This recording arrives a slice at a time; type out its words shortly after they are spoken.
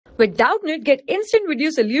With Doubtnut, get instant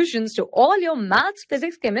video solutions to all your maths,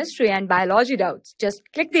 physics, chemistry, and biology doubts. Just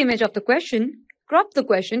click the image of the question, crop the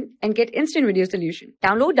question, and get instant video solution.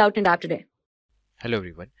 Download Doubtnut app today. Hello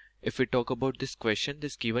everyone. If we talk about this question,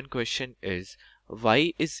 this given question is,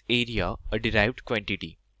 why is area a derived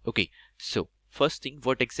quantity? Okay, so first thing,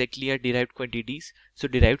 what exactly are derived quantities? So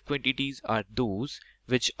derived quantities are those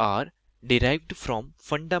which are derived from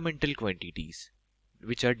fundamental quantities,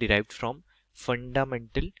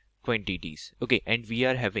 okay, and we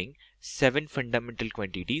are having 7 fundamental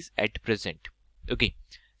quantities at present. Okay,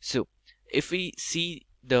 so if we see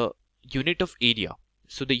the unit of area,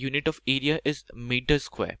 so the unit of area is meter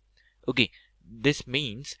square. Okay, this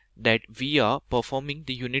means that we are performing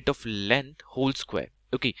the unit of length whole square.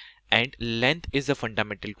 Okay, and length is a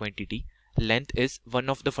fundamental quantity. Length is one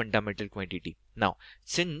of the fundamental quantity. Now,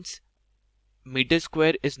 since meter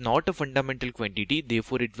square is not a fundamental quantity,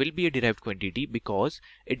 therefore it will be a derived quantity because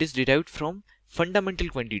it is derived from fundamental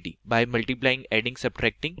quantity. By multiplying, adding,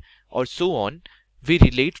 subtracting, or so on, we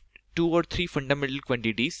relate 2 or 3 fundamental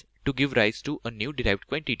quantities to give rise to a new derived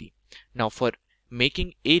quantity. Now for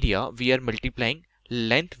making area, we are multiplying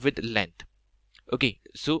length with length. Okay,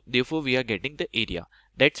 so therefore we are getting the area.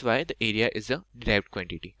 That's why the area is a derived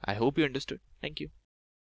quantity. I hope you understood. Thank you.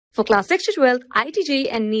 For class 6 to 12, IIT JEE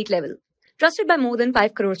and NEET level. Trusted by more than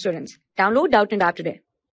 5 crore students. Download Doubtnut app today.